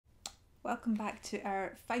Welcome back to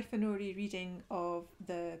our Fife and Ori reading of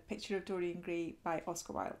The Picture of Dorian Gray by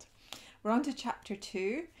Oscar Wilde. We're on to chapter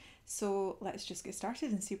 2, so let's just get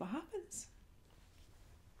started and see what happens.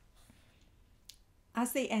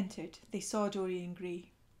 As they entered, they saw Dorian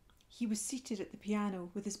Gray. He was seated at the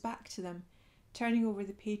piano with his back to them, turning over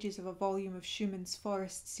the pages of a volume of Schumann's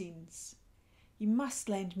forest scenes. "You must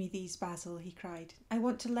lend me these, Basil," he cried. "I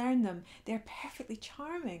want to learn them. They are perfectly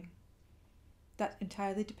charming." "That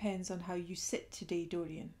entirely depends on how you sit today,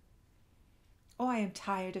 Dorian." "Oh, I am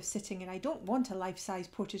tired of sitting, and I don't want a life-size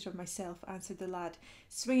portrait of myself," answered the lad,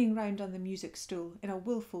 swinging round on the music stool in a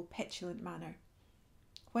wilful, petulant manner.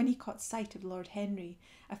 When he caught sight of Lord Henry,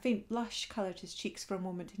 a faint blush coloured his cheeks for a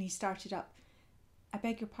moment, and he started up. "I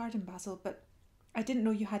beg your pardon, Basil, but I didn't know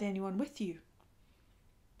you had anyone with you."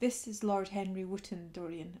 "This is Lord Henry Wotton,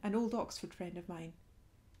 Dorian, an old Oxford friend of mine.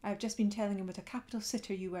 I have just been telling him what a capital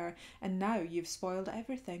sitter you were, and now you've spoiled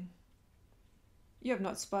everything." "You have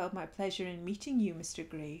not spoiled my pleasure in meeting you, Mr.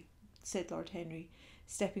 Gray," said Lord Henry,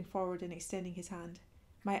 stepping forward and extending his hand.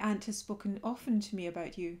 "My aunt has spoken often to me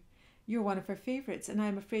about you. You're one of her favourites, and I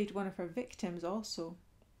am afraid one of her victims also."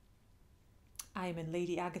 "I am in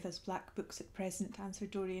Lady Agatha's black books at present," answered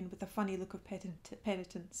Dorian, with a funny look of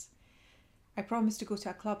penitence. "I promised to go to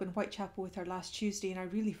a club in Whitechapel with her last Tuesday, and I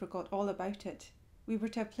really forgot all about it. We were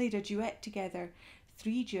to have played a duet together,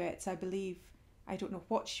 3 duets, I believe. I don't know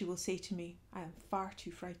what she will say to me. I am far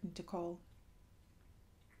too frightened to call."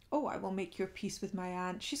 "Oh, I will make your peace with my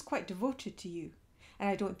aunt. She's quite devoted to you. And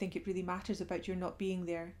I don't think it really matters about your not being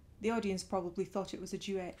there. The audience probably thought it was a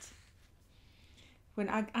duet. When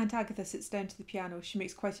Aunt Agatha sits down to the piano, she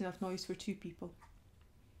makes quite enough noise for 2 people.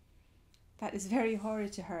 "That is very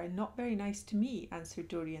horrid to her, and not very nice to me," answered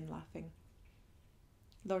Dorian, laughing.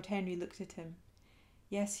 Lord Henry looked at him.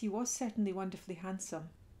 Yes, he was certainly wonderfully handsome,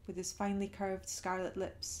 with his finely curved scarlet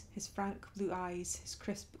lips, his frank blue eyes, his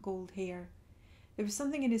crisp gold hair. There was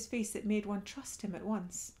something in his face that made one trust him at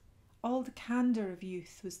once. All the candour of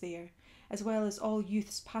youth was there, as well as all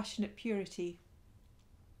youth's passionate purity.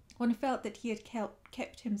 One felt that he had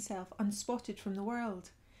kept himself unspotted from the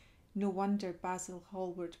world. No wonder Basil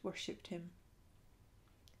Hallward worshipped him.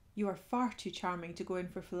 "You are far too charming to go in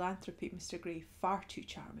for philanthropy, Mr. Gray, far too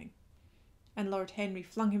charming." And Lord Henry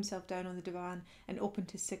flung himself down on the divan and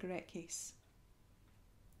opened his cigarette case.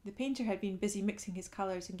 The painter had been busy mixing his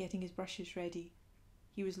colours and getting his brushes ready.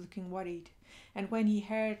 He was looking worried, and when he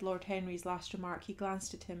heard Lord Henry's last remark, he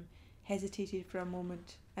glanced at him, hesitated for a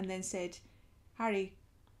moment, and then said, "Harry,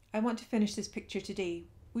 I want to finish this picture today.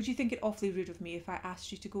 Would you think it awfully rude of me if I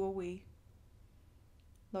asked you to go away?"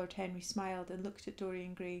 Lord Henry smiled and looked at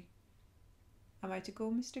Dorian Gray. "Am I to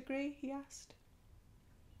go, Mr. Gray?" he asked.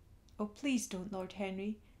 "Oh, please don't, Lord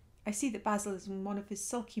Henry. I see that Basil is in one of his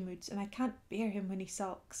sulky moods, and I can't bear him when he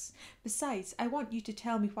sulks. Besides, I want you to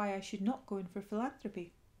tell me why I should not go in for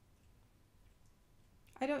philanthropy."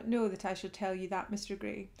 "I don't know that I shall tell you that, Mr.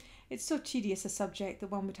 Gray. It's so tedious a subject that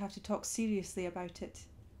one would have to talk seriously about it.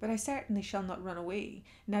 But I certainly shall not run away,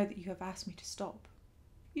 now that you have asked me to stop.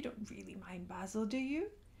 You don't really mind Basil, do you?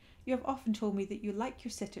 You have often told me that you like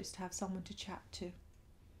your sitters to have someone to chat to."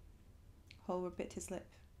 Hallward bit his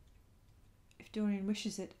lip. "If Dorian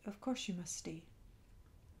wishes it, of course you must stay.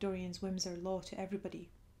 Dorian's whims are law to everybody,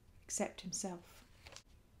 except himself."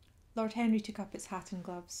 Lord Henry took up his hat and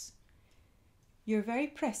gloves. "You're very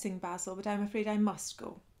pressing, Basil, but I'm afraid I must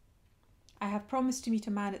go. I have promised to meet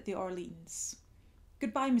a man at the Orleans.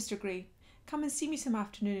 Goodbye, Mr. Gray. Come and see me some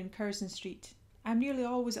afternoon in Curzon Street. I'm nearly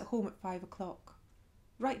always at home at 5 o'clock.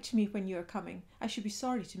 Write to me when you are coming. I should be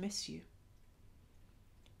sorry to miss you."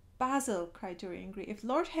 "Basil," cried Dorian Gray, "if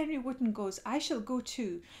Lord Henry Wotton goes, I shall go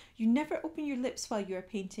too. You never open your lips while you are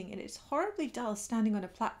painting, and it's horribly dull standing on a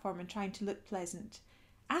platform and trying to look pleasant.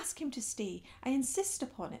 Ask him to stay. I insist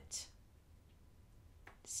upon it."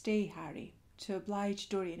 "Stay, Harry, to oblige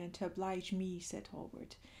Dorian and to oblige me," said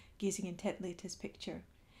Hallward, gazing intently at his picture.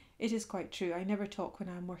 "It is quite true, I never talk when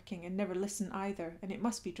I am working, and never listen either, and it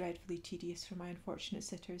must be dreadfully tedious for my unfortunate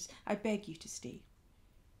sitters. I beg you to stay."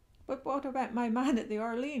 "But what about my man at the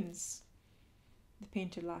Orleans?" The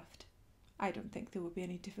painter laughed. "I don't think there will be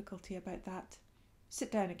any difficulty about that.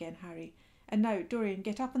 Sit down again, Harry. And now, Dorian,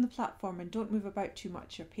 get up on the platform and don't move about too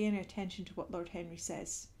much or pay any attention to what Lord Henry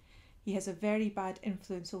says. He has a very bad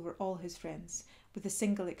influence over all his friends, with the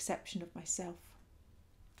single exception of myself."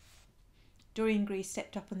 Dorian Gray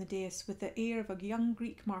stepped up on the dais with the air of a young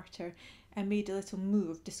Greek martyr and made a little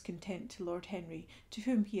moue of discontent to Lord Henry, to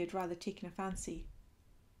whom he had rather taken a fancy.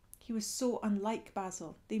 He was so unlike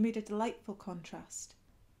Basil, they made a delightful contrast,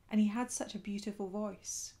 and he had such a beautiful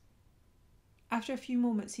voice. After a few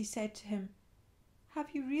moments he said to him,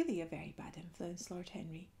 Have you really a very bad influence, Lord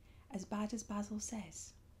Henry? As bad as Basil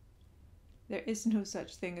says? There is no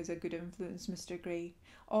such thing as a good influence, Mr. Gray.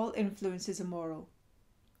 All influence is immoral.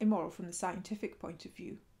 Immoral from the scientific point of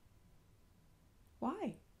view.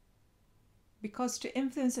 Why? Because to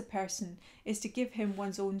influence a person is to give him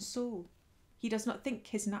one's own soul. He does not think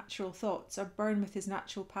his natural thoughts or burn with his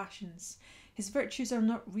natural passions. His virtues are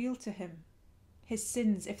not real to him. His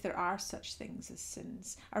sins, if there are such things as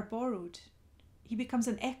sins, are borrowed. He becomes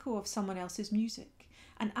an echo of someone else's music,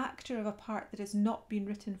 an actor of a part that has not been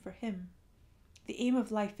written for him. The aim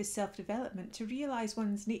of life is self-development, to realise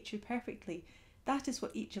one's nature perfectly. That is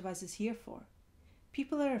what each of us is here for.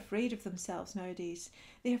 People are afraid of themselves nowadays.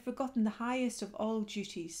 They have forgotten the highest of all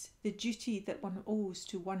duties, the duty that one owes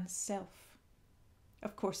to one's self.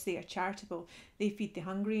 Of course they are charitable. They feed the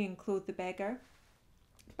hungry and clothe the beggar,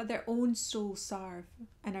 but their own souls starve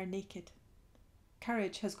and are naked.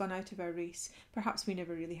 Courage has gone out of our race. Perhaps we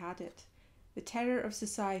never really had it. The terror of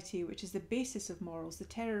society, which is the basis of morals, the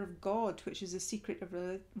terror of God, which is the secret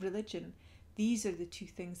of religion, these are the two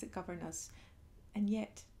things that govern us. And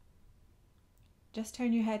yet... Just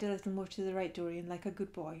turn your head a little more to the right, Dorian, like a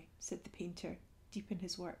good boy, said the painter, deep in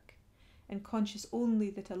his work, and conscious only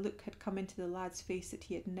that a look had come into the lad's face that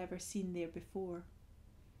he had never seen there before.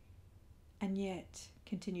 And yet,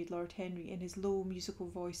 continued Lord Henry in his low musical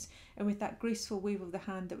voice, and with that graceful wave of the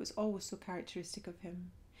hand that was always so characteristic of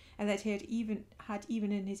him, and that he had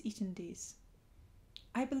even in his Eton days,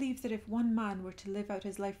 I believe that if one man were to live out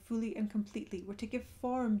his life fully and completely, were to give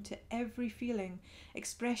form to every feeling,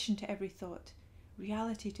 expression to every thought,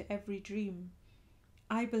 reality to every dream,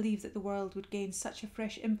 I believe that the world would gain such a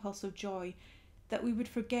fresh impulse of joy that we would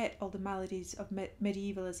forget all the maladies of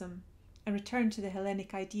medievalism and return to the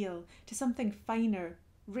Hellenic ideal, to something finer,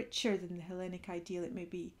 richer than the Hellenic ideal it may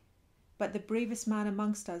be. But the bravest man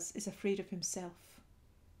amongst us is afraid of himself.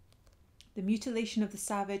 The mutilation of the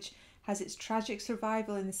savage has its tragic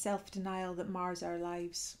survival in the self-denial that mars our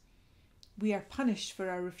lives. We are punished for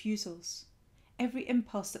our refusals. Every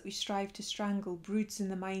impulse that we strive to strangle broods in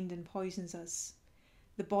the mind and poisons us.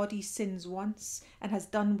 The body sins once and has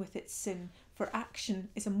done with its sin, for action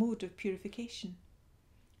is a mode of purification.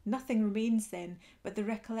 Nothing remains then but the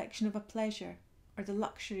recollection of a pleasure or the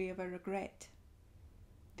luxury of a regret.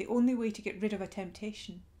 The only way to get rid of a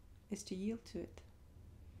temptation is to yield to it.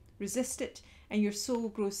 Resist it, and your soul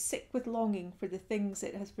grows sick with longing for the things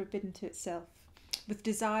it has forbidden to itself, with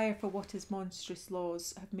desire for what its monstrous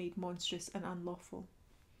laws have made monstrous and unlawful.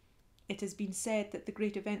 It has been said that the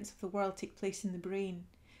great events of the world take place in the brain.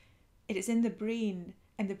 It is in the brain,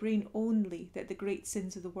 and the brain only, that the great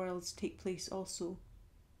sins of the world take place also.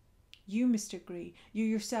 You, Mr. Gray, you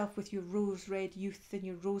yourself with your rose-red youth and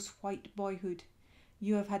your rose-white boyhood,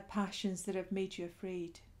 you have had passions that have made you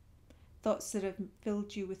afraid, thoughts that have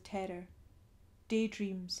filled you with terror,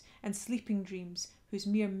 daydreams and sleeping dreams whose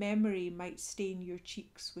mere memory might stain your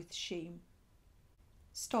cheeks with shame.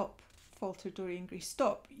 Stop, faltered Dorian Gray.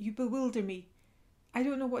 Stop, you bewilder me. I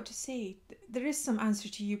don't know what to say. There is some answer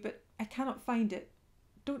to you, but I cannot find it.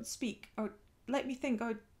 Don't speak, or let me think,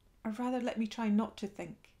 or rather let me try not to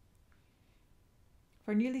think.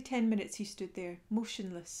 For nearly 10 minutes he stood there,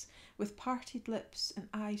 motionless, with parted lips and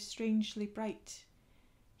eyes strangely bright.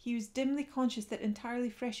 He was dimly conscious that entirely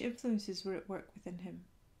fresh influences were at work within him,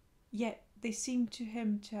 yet they seemed to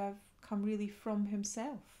him to have come really from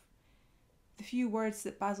himself. The few words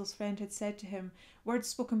that Basil's friend had said to him, words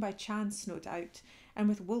spoken by chance, no doubt, and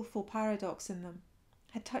with wilful paradox in them,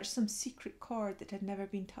 had touched some secret chord that had never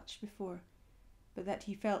been touched before, but that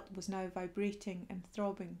he felt was now vibrating and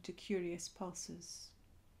throbbing to curious pulses.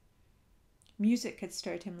 Music had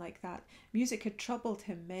stirred him like that. Music had troubled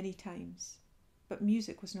him many times. But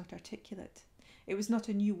music was not articulate. It was not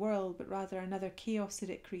a new world, but rather another chaos that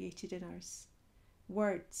it created in ours.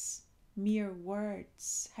 Words, mere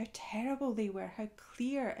words. How terrible they were, how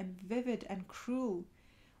clear and vivid and cruel.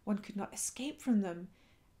 One could not escape from them,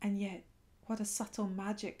 and yet what a subtle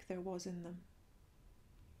magic there was in them.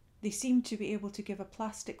 They seemed to be able to give a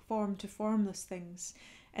plastic form to formless things,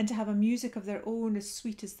 and to have a music of their own as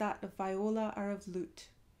sweet as that of viola or of lute.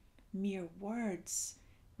 Mere words.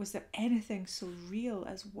 Was there anything so real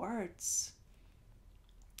as words?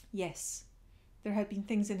 Yes, there had been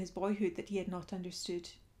things in his boyhood that he had not understood.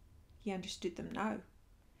 He understood them now.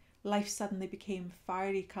 Life suddenly became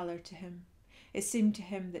fiery colour to him. It seemed to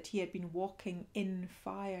him that he had been walking in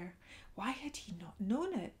fire. Why had he not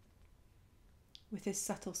known it? With his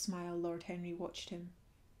subtle smile, Lord Henry watched him.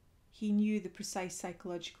 He knew the precise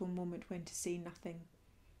psychological moment when to say nothing.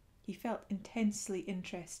 He felt intensely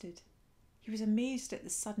interested. He was amazed at the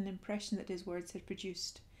sudden impression that his words had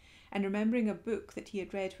produced, and remembering a book that he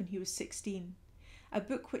had read when he was 16, a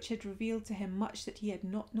book which had revealed to him much that he had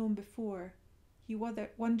not known before, he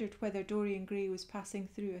wondered whether Dorian Gray was passing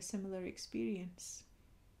through a similar experience.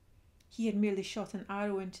 He had merely shot an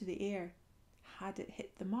arrow into the air. Had it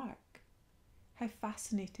hit the mark? How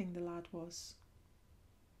fascinating the lad was.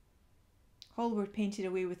 Hallward painted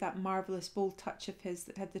away with that marvellous bold touch of his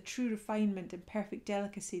that had the true refinement and perfect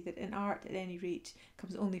delicacy that in art, at any rate,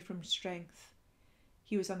 comes only from strength.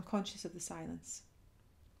 He was unconscious of the silence.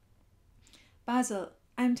 "Basil,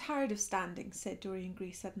 I am tired of standing," said Dorian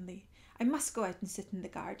Gray suddenly. "I must go out and sit in the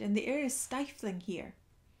garden. The air is stifling here."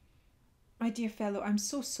 "My dear fellow, I'm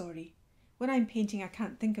so sorry. When I'm painting I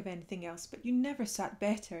can't think of anything else, but you never sat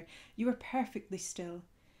better. You were perfectly still,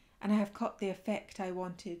 and I have caught the effect I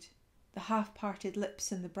wanted. The half-parted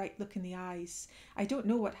lips and the bright look in the eyes. I don't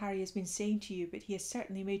know what Harry has been saying to you, but he has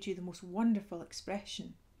certainly made you the most wonderful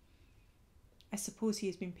expression." "I suppose he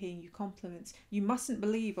has been paying you compliments." "You mustn't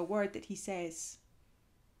believe a word that he says."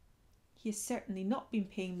 "He has certainly not been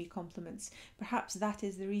paying me compliments. Perhaps that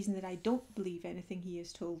is the reason that I don't believe anything he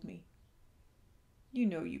has told me." "You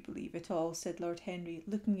know you believe it all," said Lord Henry,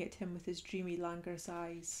 looking at him with his dreamy, languorous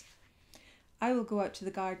eyes. "I will go out to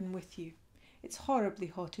the garden with you. It's horribly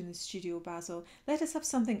hot in the studio, Basil. Let us have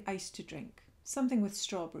something iced to drink, something with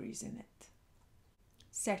strawberries in it."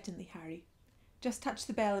 "Certainly, Harry. Just touch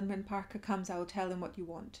the bell, and when Parker comes I will tell him what you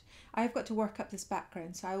want. I have got to work up this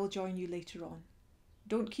background, so I will join you later on.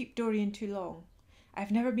 Don't keep Dorian too long. I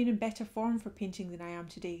have never been in better form for painting than I am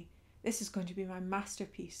today. This is going to be my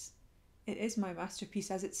masterpiece. It is my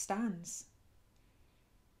masterpiece as it stands."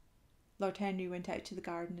 Lord Henry went out to the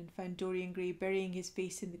garden and found Dorian Gray burying his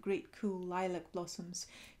face in the great cool lilac blossoms,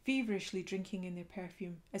 feverishly drinking in their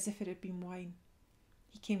perfume as if it had been wine.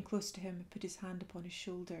 He came close to him and put his hand upon his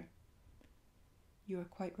shoulder. "You are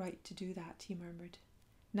quite right to do that," he murmured.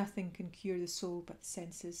 "Nothing can cure the soul but the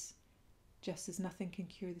senses, just as nothing can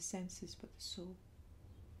cure the senses but the soul."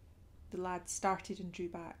 The lad started and drew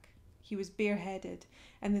back. He was bareheaded,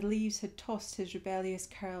 and the leaves had tossed his rebellious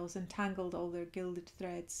curls and tangled all their gilded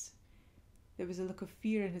threads. There was a look of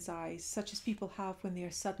fear in his eyes, such as people have when they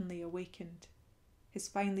are suddenly awakened. His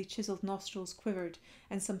finely chiselled nostrils quivered,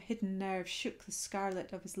 and some hidden nerve shook the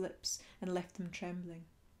scarlet of his lips and left them trembling.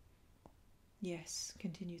 "Yes,"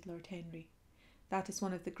 continued Lord Henry, "that is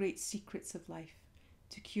one of the great secrets of life,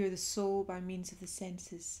 to cure the soul by means of the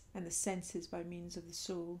senses, and the senses by means of the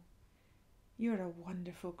soul. You are a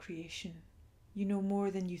wonderful creation. You know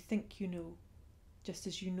more than you think you know, just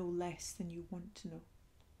as you know less than you want to know."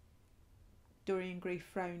 Dorian Gray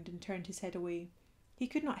frowned and turned his head away. He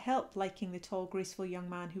could not help liking the tall, graceful young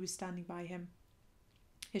man who was standing by him.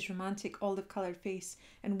 His romantic olive-coloured face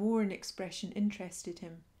and worn expression interested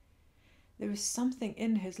him. There was something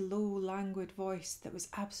in his low, languid voice that was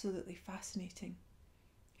absolutely fascinating.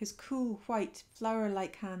 His cool, white,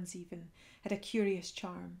 flower-like hands even had a curious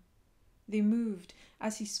charm. They moved,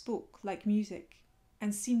 as he spoke, like music,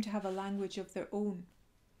 and seemed to have a language of their own.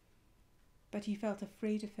 But he felt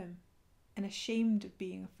afraid of him, and ashamed of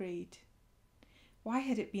being afraid. Why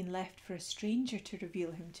had it been left for a stranger to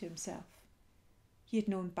reveal him to himself? He had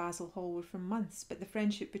known Basil Hallward for months, but the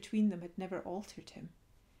friendship between them had never altered him.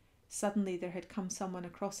 Suddenly there had come someone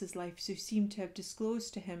across his life who seemed to have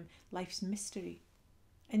disclosed to him life's mystery.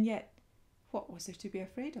 And yet, what was there to be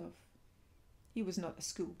afraid of? He was not a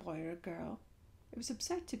schoolboy or a girl. It was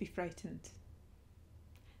absurd to be frightened.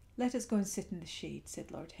 "Let us go and sit in the shade," said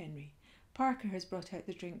Lord Henry. "Parker has brought out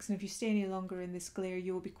the drinks, and if you stay any longer in this glare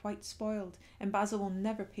you will be quite spoiled, and Basil will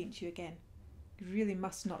never paint you again. You really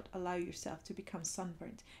must not allow yourself to become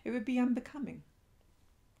sunburnt. It would be unbecoming."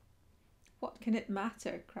 "What can it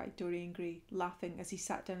matter?" cried Dorian Gray, laughing as he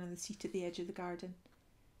sat down on the seat at the edge of the garden.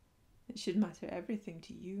 "It should matter everything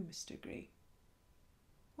to you, Mr. Gray."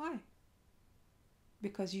 "Why?"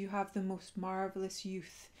 "Because you have the most marvellous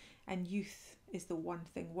youth, and youth is the one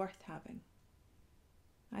thing worth having."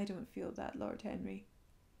 "I don't feel that, Lord Henry."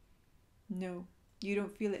 "No, you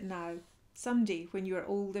don't feel it now. Some day, when you are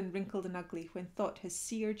old and wrinkled and ugly, when thought has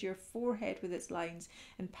seared your forehead with its lines,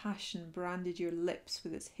 and passion branded your lips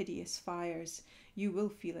with its hideous fires, you will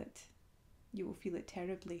feel it. You will feel it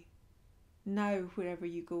terribly. Now, wherever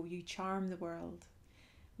you go, you charm the world.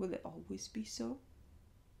 Will it always be so?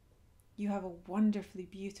 You have a wonderfully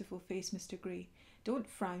beautiful face, Mr. Gray. Don't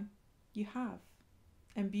frown. You have.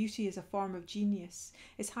 And beauty is a form of genius,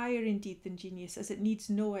 is higher indeed than genius, as it needs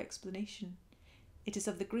no explanation. It is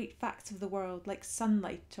of the great facts of the world, like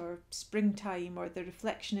sunlight or springtime or the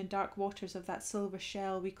reflection in dark waters of that silver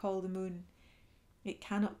shell we call the moon. It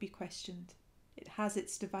cannot be questioned. It has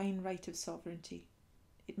its divine right of sovereignty.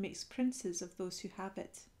 It makes princes of those who have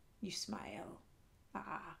it. You smile.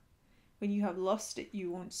 Ah, when you have lost it,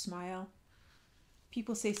 you won't smile.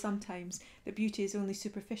 People say sometimes that beauty is only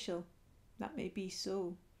superficial. That may be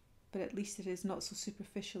so, but at least it is not so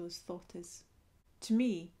superficial as thought is. To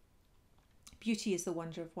me, beauty is the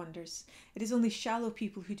wonder of wonders. It is only shallow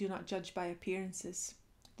people who do not judge by appearances.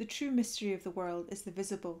 The true mystery of the world is the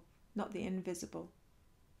visible, not the invisible.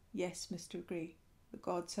 Yes, Mr. Gray, the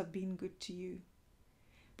gods have been good to you.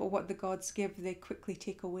 But what the gods give, they quickly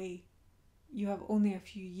take away. You have only a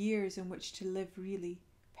few years in which to live really,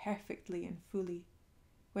 perfectly and fully.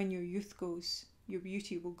 When your youth goes, your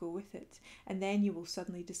beauty will go with it, and then you will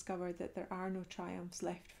suddenly discover that there are no triumphs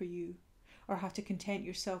left for you, or have to content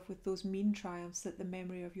yourself with those mean triumphs that the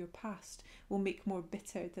memory of your past will make more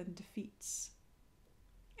bitter than defeats.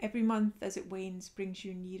 Every month as it wanes brings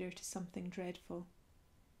you nearer to something dreadful.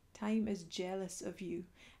 Time is jealous of you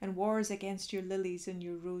and wars against your lilies and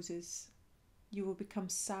your roses. You will become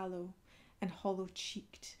sallow and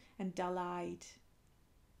hollow-cheeked and dull-eyed.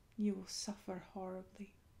 You will suffer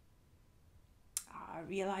horribly.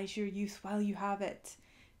 Realise your youth while you have it.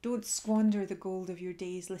 Don't squander the gold of your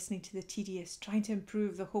days listening to the tedious, trying to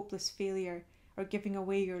improve the hopeless failure, or giving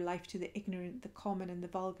away your life to the ignorant, the common and the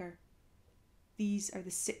vulgar. These are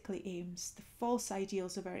the sickly aims, the false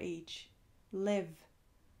ideals of our age. Live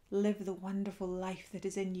the wonderful life that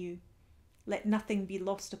is in you. Let nothing be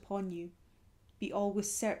lost upon you. Be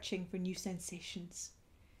always searching for new sensations.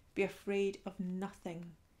 Be afraid of nothing.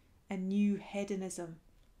 A new hedonism.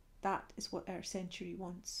 That is what our century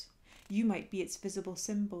wants. You might be its visible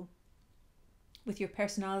symbol. With your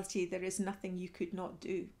personality, there is nothing you could not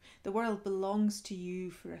do. The world belongs to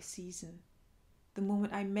you for a season. The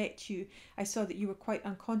moment I met you, I saw that you were quite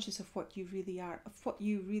unconscious of what you really are, of what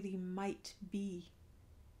you really might be.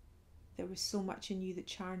 There was so much in you that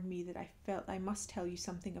charmed me that I felt I must tell you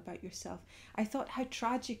something about yourself. I thought how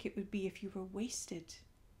tragic it would be if you were wasted.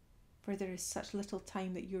 For there is such little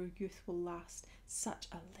time that your youth will last. Such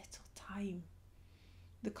a little time.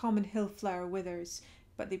 The common hill flower withers,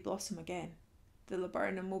 but they blossom again. The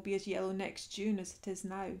laburnum will be as yellow next June as it is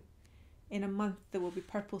now. In a month there will be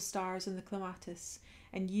purple stars on the clematis,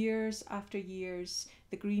 and years after years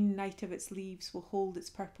the green night of its leaves will hold its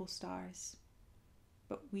purple stars.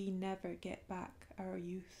 But we never get back our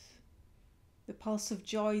youth. The pulse of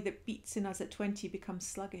joy that beats in us at 20 becomes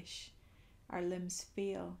sluggish. Our limbs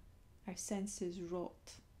fail. Our senses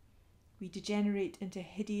rot. We degenerate into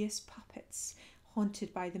hideous puppets,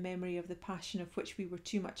 haunted by the memory of the passion of which we were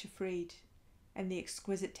too much afraid, and the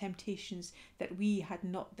exquisite temptations that we had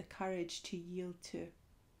not the courage to yield to.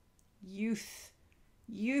 Youth!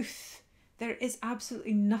 Youth! There is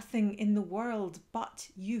absolutely nothing in the world but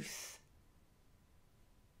youth.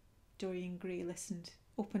 Dorian Gray listened,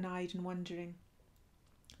 open-eyed and wondering.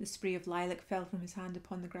 The spray of lilac fell from his hand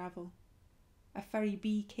upon the gravel. A furry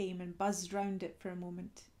bee came and buzzed round it for a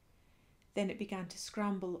moment. Then it began to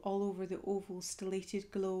scramble all over the oval, stellated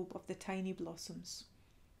globe of the tiny blossoms.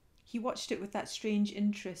 He watched it with that strange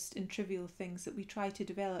interest in trivial things that we try to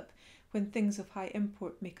develop when things of high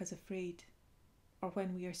import make us afraid, or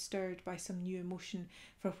when we are stirred by some new emotion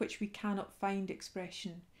for which we cannot find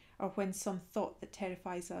expression, or when some thought that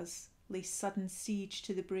terrifies us lays sudden siege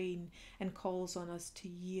to the brain and calls on us to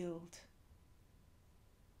yield.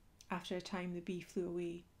 After a time the bee flew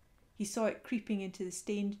away. He saw it creeping into the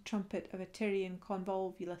stained trumpet of a Tyrian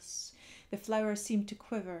convolvulus. The flower seemed to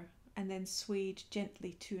quiver and then swayed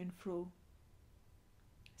gently to and fro.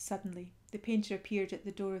 Suddenly the painter appeared at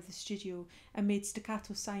the door of the studio and made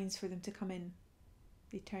staccato signs for them to come in.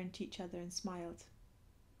 They turned to each other and smiled.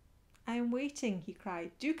 "I am waiting," he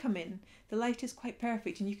cried. "Do come in. The light is quite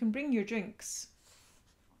perfect and you can bring your drinks."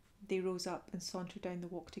 They rose up and sauntered down the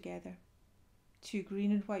walk together. 2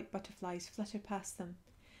 green and white butterflies fluttered past them,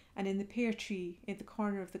 and in the pear tree in the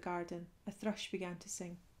corner of the garden a thrush began to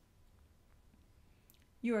sing.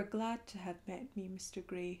 "You are glad to have met me, Mr.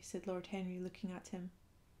 Gray," said Lord Henry, looking at him.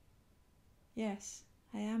 "Yes,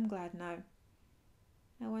 I am glad now.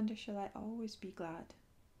 I wonder, shall I always be glad?"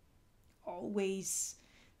 "Always!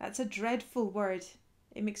 That's a dreadful word.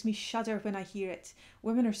 It makes me shudder when I hear it.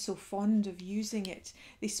 Women are so fond of using it.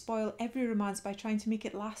 They spoil every romance by trying to make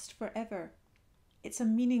it last forever. It's a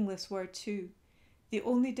meaningless word too. The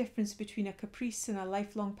only difference between a caprice and a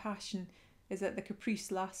lifelong passion is that the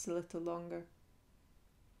caprice lasts a little longer."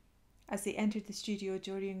 As they entered the studio,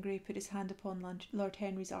 Dorian Gray put his hand upon Lord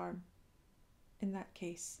Henry's arm. "In that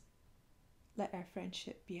case, let our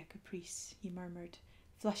friendship be a caprice," he murmured,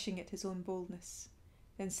 flushing at his own boldness,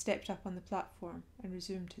 then stepped up on the platform and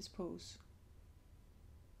resumed his pose.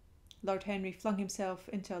 Lord Henry flung himself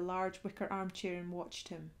into a large wicker armchair and watched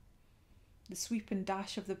him. The sweep and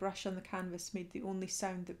dash of the brush on the canvas made the only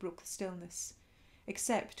sound that broke the stillness,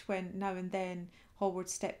 except when, now and then, Hallward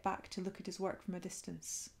stepped back to look at his work from a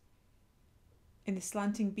distance. In the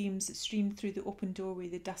slanting beams that streamed through the open doorway,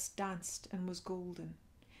 the dust danced and was golden.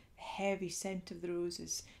 The heavy scent of the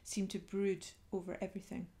roses seemed to brood over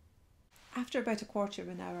everything. After about a quarter of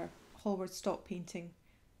an hour, Hallward stopped painting,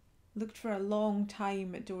 looked for a long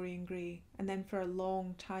time at Dorian Gray, and then for a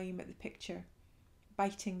long time at the picture,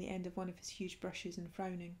 biting the end of one of his huge brushes and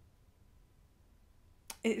frowning.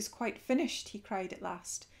 "It is quite finished," he cried at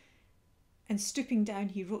last, and stooping down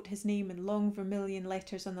he wrote his name in long vermilion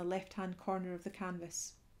letters on the left-hand corner of the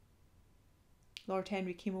canvas. Lord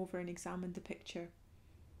Henry came over and examined the picture.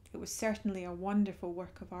 It was certainly a wonderful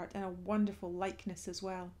work of art, and a wonderful likeness as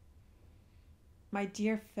well. "My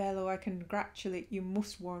dear fellow, I congratulate you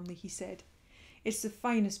most warmly," he said. "It's the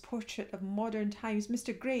finest portrait of modern times.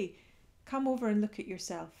 Mr. Gray, come over and look at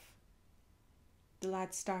yourself." The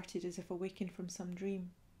lad started as if awakened from some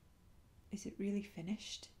dream. "Is it really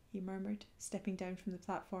finished?" he murmured, stepping down from the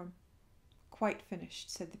platform. "Quite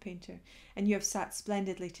finished," said the painter, "and you have sat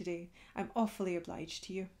splendidly today. I'm awfully obliged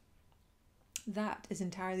to you." "That is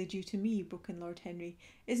entirely due to me," broke in Lord Henry.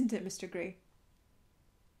 "Isn't it, Mr. Gray?"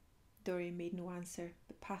 Dorian made no answer,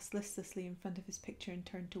 but passed listlessly in front of his picture and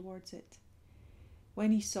turned towards it.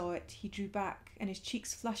 When he saw it, he drew back, and his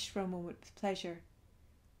cheeks flushed for a moment with pleasure.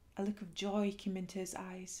 A look of joy came into his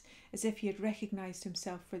eyes, as if he had recognised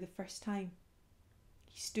himself for the first time.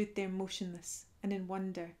 He stood there motionless and in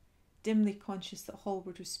wonder, dimly conscious that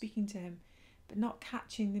Hallward was speaking to him, but not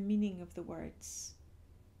catching the meaning of the words.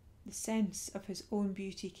 The sense of his own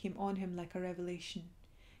beauty came on him like a revelation.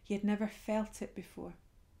 He had never felt it before.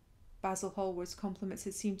 Basil Hallward's compliments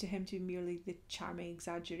had seemed to him to be merely the charming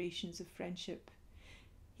exaggerations of friendship.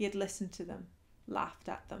 He had listened to them, laughed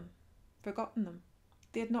at them, forgotten them.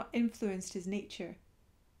 They had not influenced his nature.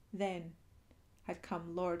 Then had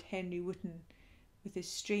come Lord Henry Wotton with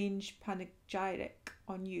his strange panegyric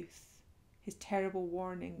on youth, his terrible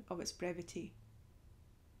warning of its brevity.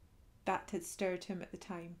 That had stirred him at the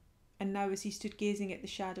time, and now as he stood gazing at the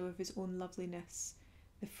shadow of his own loveliness,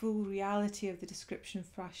 the full reality of the description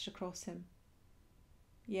flashed across him.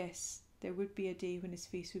 Yes, there would be a day when his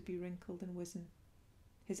face would be wrinkled and wizen,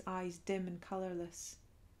 his eyes dim and colourless,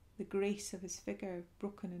 the grace of his figure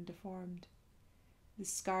broken and deformed. The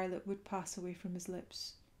scarlet would pass away from his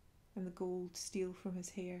lips, and the gold steal from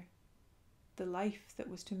his hair. The life that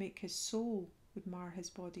was to make his soul would mar his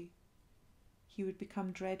body. He would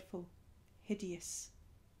become dreadful, hideous,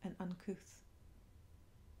 and uncouth.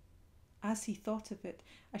 As he thought of it,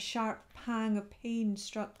 a sharp pang of pain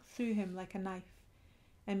struck through him like a knife,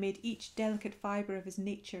 and made each delicate fibre of his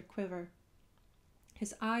nature quiver.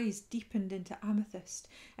 His eyes deepened into amethyst,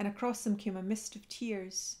 and across them came a mist of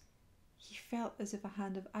tears. He felt as if a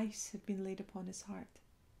hand of ice had been laid upon his heart.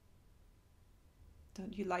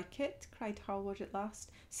 "Don't you like it?" cried Hallward at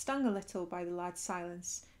last, stung a little by the lad's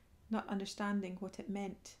silence, not understanding what it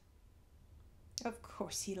meant. "Of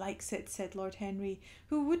course he likes it," said Lord Henry.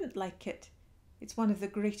 "Who wouldn't like it? It's one of the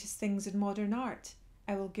greatest things in modern art.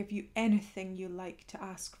 I will give you anything you like to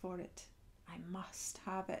ask for it. I must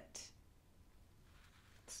have it."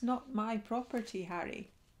 "It's not my property,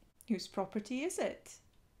 Harry." "Whose property is it?"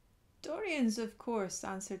 "Dorian's, of course,"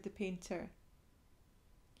 answered the painter.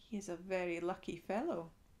 "He is a very lucky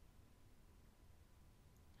fellow."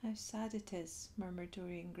 "How sad it is," murmured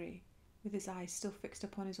Dorian Gray, with his eyes still fixed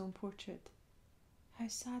upon his own portrait. "How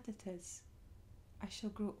sad it is. I shall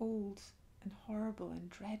grow old and horrible and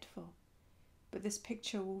dreadful, but this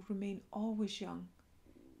picture will remain always young.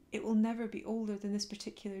 It will never be older than this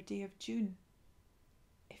particular day of June.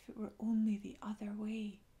 If it were only the other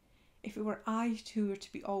way. If it were I who were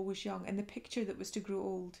to be always young, and the picture that was to grow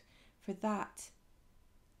old. For that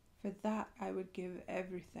I would give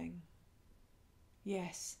everything.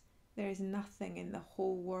 Yes, there is nothing in the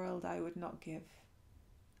whole world I would not give.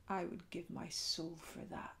 I would give my soul for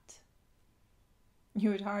that." "You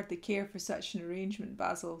would hardly care for such an arrangement,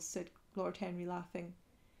 Basil," said Lord Henry, laughing.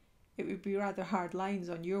 "It would be rather hard lines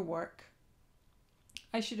on your work."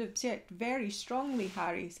 "I should object very strongly,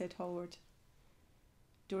 Harry," said Hallward.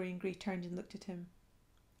 Dorian Gray turned and looked at him.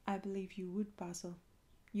 "I believe you would, Basil.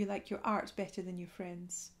 You like your art better than your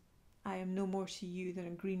friends. I am no more to you than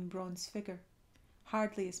a green bronze figure.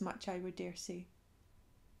 Hardly as much, I would dare say."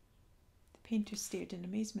 The painter stared in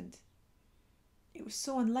amazement. It was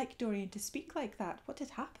so unlike Dorian to speak like that. What had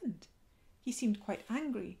happened? He seemed quite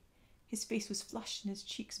angry. His face was flushed and his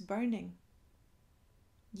cheeks burning.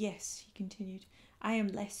 "Yes," he continued, "I am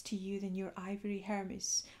less to you than your ivory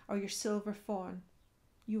Hermes or your silver fawn.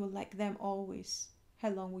 You will like them always. How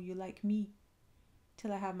long will you like me?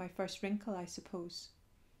 Till I have my first wrinkle, I suppose.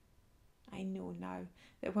 I know now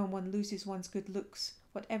that when one loses one's good looks,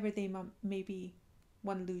 whatever they may be,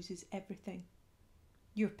 one loses everything.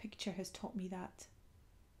 Your picture has taught me that.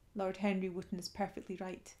 Lord Henry Wotton is perfectly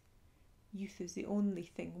right. Youth is the only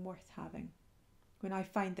thing worth having. When I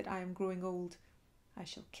find that I am growing old, I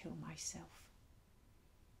shall kill myself.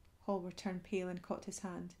 Hallward turned pale and caught his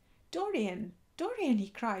hand. Dorian, Dorian, he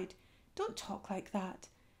cried. Don't talk like that.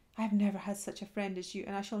 I have never had such a friend as you,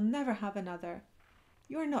 and I shall never have another.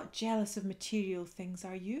 You are not jealous of material things,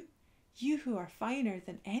 are you? You who are finer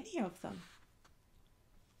than any of them.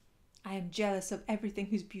 I am jealous of everything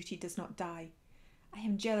whose beauty does not die. I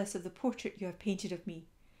am jealous of the portrait you have painted of me.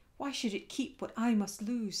 Why should it keep what I must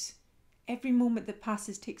lose? Every moment that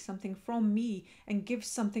passes takes something from me and gives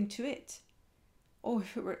something to it. Oh,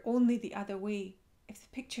 if it were only the other way, if the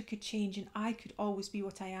picture could change and I could always be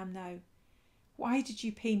what I am now. Why did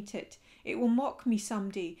you paint it? It will mock me some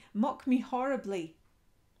day, mock me horribly.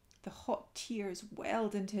 The hot tears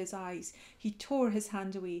welled into his eyes. He tore his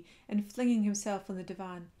hand away, and flinging himself on the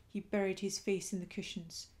divan, he buried his face in the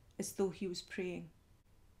cushions, as though he was praying.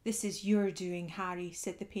 This is your doing, Harry,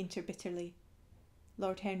 said the painter bitterly.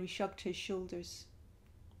 Lord Henry shrugged his shoulders.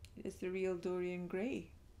 It is the real Dorian Gray,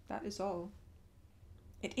 that is all.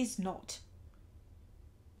 It is not.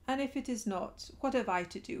 And if it is not, what have I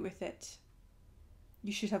to do with it?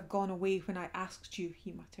 You should have gone away when I asked you,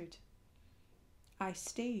 he muttered. I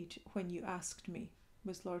stayed when you asked me,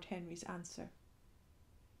 was Lord Henry's answer.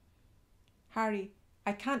 Harry,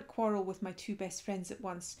 I can't quarrel with my two best friends at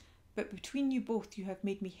once, but between you both you have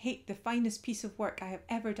made me hate the finest piece of work I have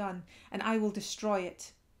ever done, and I will destroy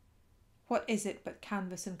it. What is it but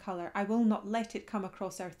canvas and colour? I will not let it come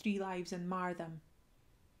across our 3 lives and mar them.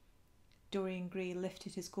 Dorian Gray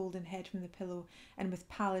lifted his golden head from the pillow and with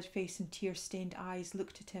pallid face and tear-stained eyes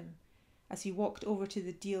looked at him as he walked over to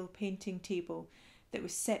the deal painting table that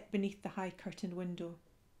was set beneath the high-curtained window.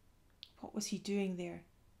 What was he doing there?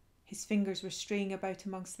 His fingers were straying about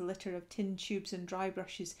amongst the litter of tin tubes and dry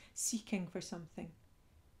brushes, seeking for something.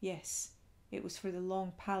 Yes, it was for the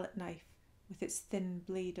long palette knife with its thin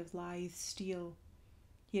blade of lithe steel.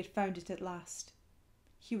 He had found it at last.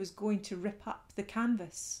 He was going to rip up the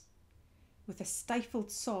canvas. With a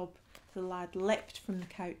stifled sob, the lad leapt from the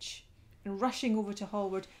couch and, rushing over to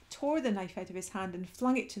Hallward, tore the knife out of his hand and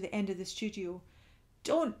flung it to the end of the studio.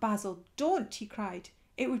 Don't, Basil, don't, he cried.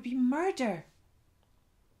 It would be murder.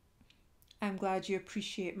 I'm glad you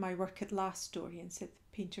appreciate my work at last, Dorian, said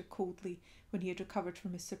the painter coldly when he had recovered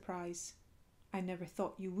from his surprise. I never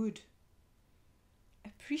thought you would.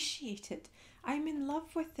 Appreciate it? I am in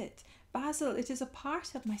love with it. Basil, it is a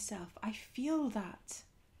part of myself. I feel that.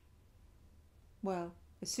 Well,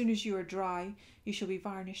 as soon as you are dry, you shall be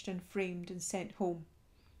varnished and framed and sent home.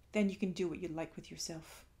 Then you can do what you like with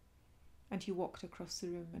yourself. And he walked across the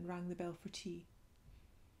room and rang the bell for tea.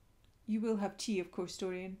 You will have tea, of course,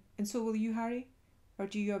 Dorian, and so will you, Harry? Or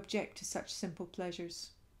do you object to such simple pleasures?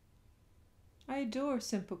 I adore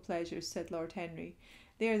simple pleasures, said Lord Henry.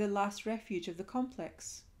 They are the last refuge of the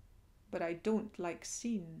complex. But I don't like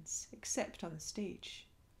scenes, except on the stage.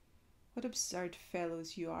 What absurd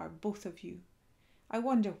fellows you are, both of you. I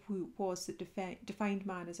wonder who it was that defined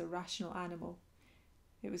man as a rational animal.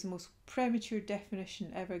 It was the most premature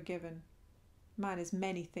definition ever given. Man is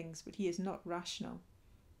many things, but he is not rational.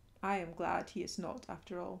 I am glad he is not,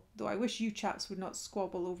 after all, though I wish you chaps would not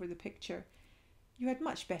squabble over the picture. You had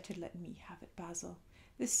much better let me have it, Basil.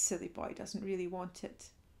 This silly boy doesn't really want it,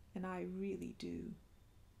 and I really do.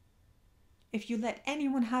 If you let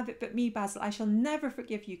anyone have it but me, Basil, I shall never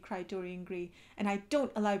forgive you, cried Dorian Gray, and I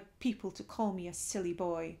don't allow people to call me a silly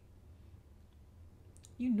boy.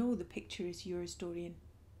 You know the picture is yours, Dorian.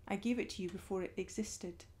 I gave it to you before it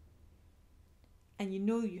existed. And you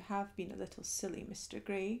know you have been a little silly, Mr.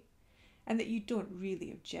 Gray, and that you don't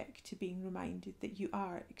really object to being reminded that you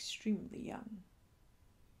are extremely young.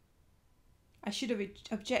 I should have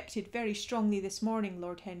objected very strongly this morning,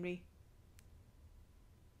 Lord Henry.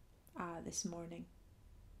 Ah, this morning.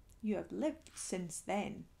 You have lived since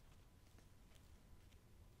then.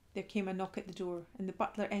 There came a knock at the door, and the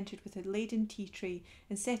butler entered with a laden tea tray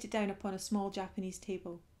and set it down upon a small Japanese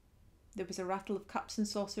table. There was a rattle of cups and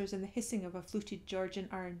saucers and the hissing of a fluted Georgian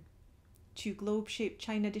urn. 2 globe-shaped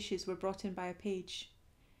china dishes were brought in by a page.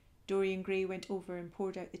 Dorian Gray went over and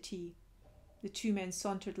poured out the tea. The 2 men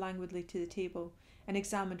sauntered languidly to the table and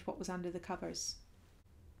examined what was under the covers.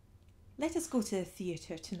 Let us go to the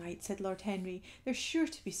theatre tonight, said Lord Henry. There's sure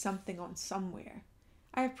to be something on somewhere.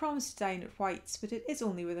 I have promised to dine at White's, but it is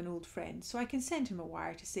only with an old friend, so I can send him a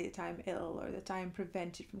wire to say that I am ill or that I am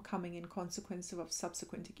prevented from coming in consequence of a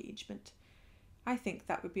subsequent engagement. I think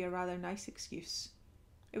that would be a rather nice excuse.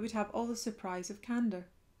 It would have all the surprise of candour.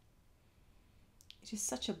 It is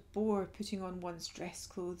such a bore putting on one's dress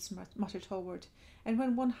clothes, muttered Hallward, and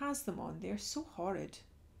when one has them on, they are so horrid.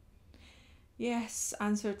 Yes,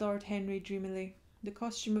 answered Lord Henry dreamily. The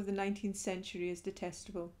costume of the 19th century is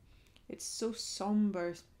detestable. It's so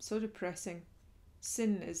sombre, so depressing.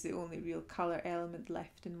 Sin is the only real colour element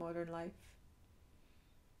left in modern life.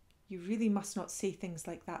 You really must not say things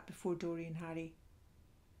like that before Dorian, Harry.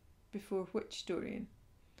 Before which Dorian?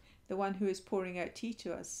 The one who is pouring out tea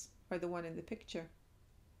to us, or the one in the picture?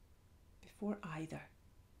 Before either.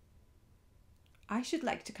 I should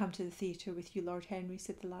like to come to the theatre with you, Lord Henry,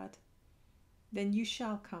 said the lad. Then you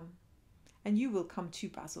shall come. And you will come too,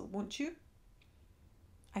 Basil, won't you?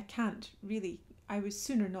 I can't, really. I would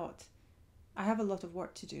sooner not. I have a lot of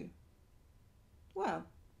work to do. Well,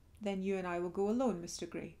 then you and I will go alone, Mr.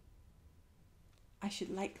 Gray. I should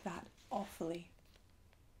like that awfully.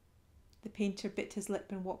 The painter bit his lip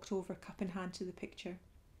and walked over, cup in hand, to the picture.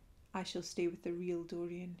 I shall stay with the real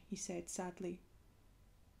Dorian, he said sadly.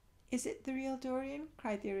 Is it the real Dorian?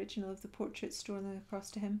 Cried the original of the portrait, strolling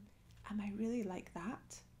across to him. Am I really like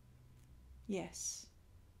that? Yes,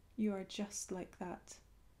 you are just like that.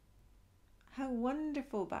 How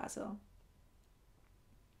wonderful, Basil.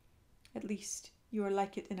 At least you are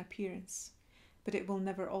like it in appearance, but it will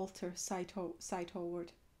never alter, sighed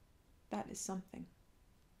Hallward. That is something.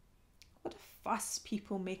 What a fuss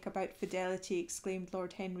people make about fidelity, exclaimed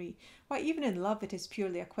Lord Henry. Why, even in love it is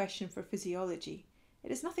purely a question for physiology. It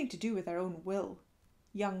has nothing to do with our own will.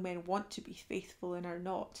 Young men want to be faithful and are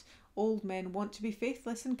not. Old men want to be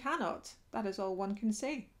faithless and cannot. That is all one can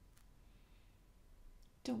say.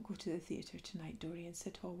 Don't go to the theatre tonight, Dorian,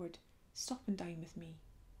 said Hallward. Stop and dine with me.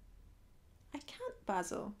 I can't,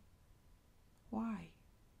 Basil. Why?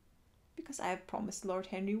 Because I have promised Lord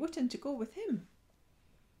Henry Wotton to go with him.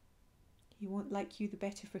 He won't like you the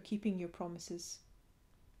better for keeping your promises.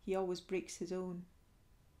 He always breaks his own.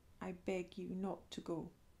 I beg you not to go.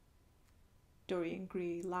 Dorian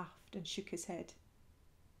Gray laughed and shook his head.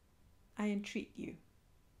 I entreat you.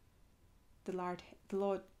 The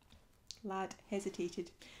lad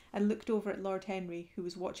hesitated and looked over at Lord Henry, who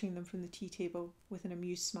was watching them from the tea table with an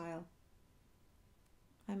amused smile.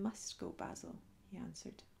 I must go, Basil, he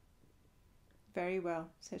answered. Very well,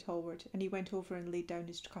 said Hallward, and he went over and laid down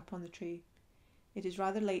his cup on the tray. It is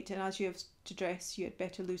rather late, and as you have to dress, you had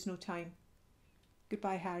better lose no time.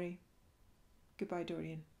 Goodbye, Harry. Goodbye,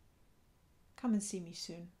 Dorian. Come and see me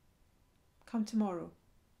soon. Come tomorrow.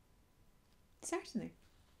 Certainly.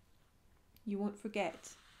 You won't forget?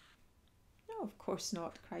 No, of course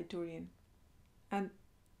not, cried Dorian. And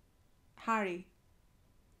Harry.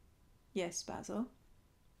 Yes, Basil.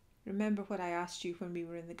 Remember what I asked you when we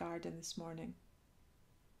were in the garden this morning.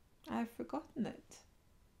 I have forgotten it.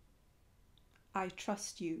 I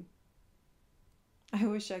trust you. I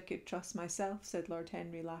wish I could trust myself, said Lord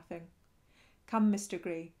Henry, laughing. Come, Mr.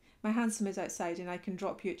 Gray. My hansom is outside and I can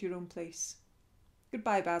drop you at your own place.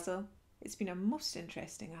 Goodbye, Basil. It's been a most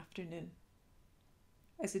interesting afternoon.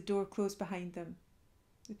 As the door closed behind them,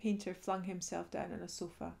 the painter flung himself down on a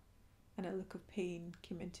sofa, and a look of pain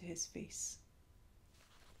came into his face.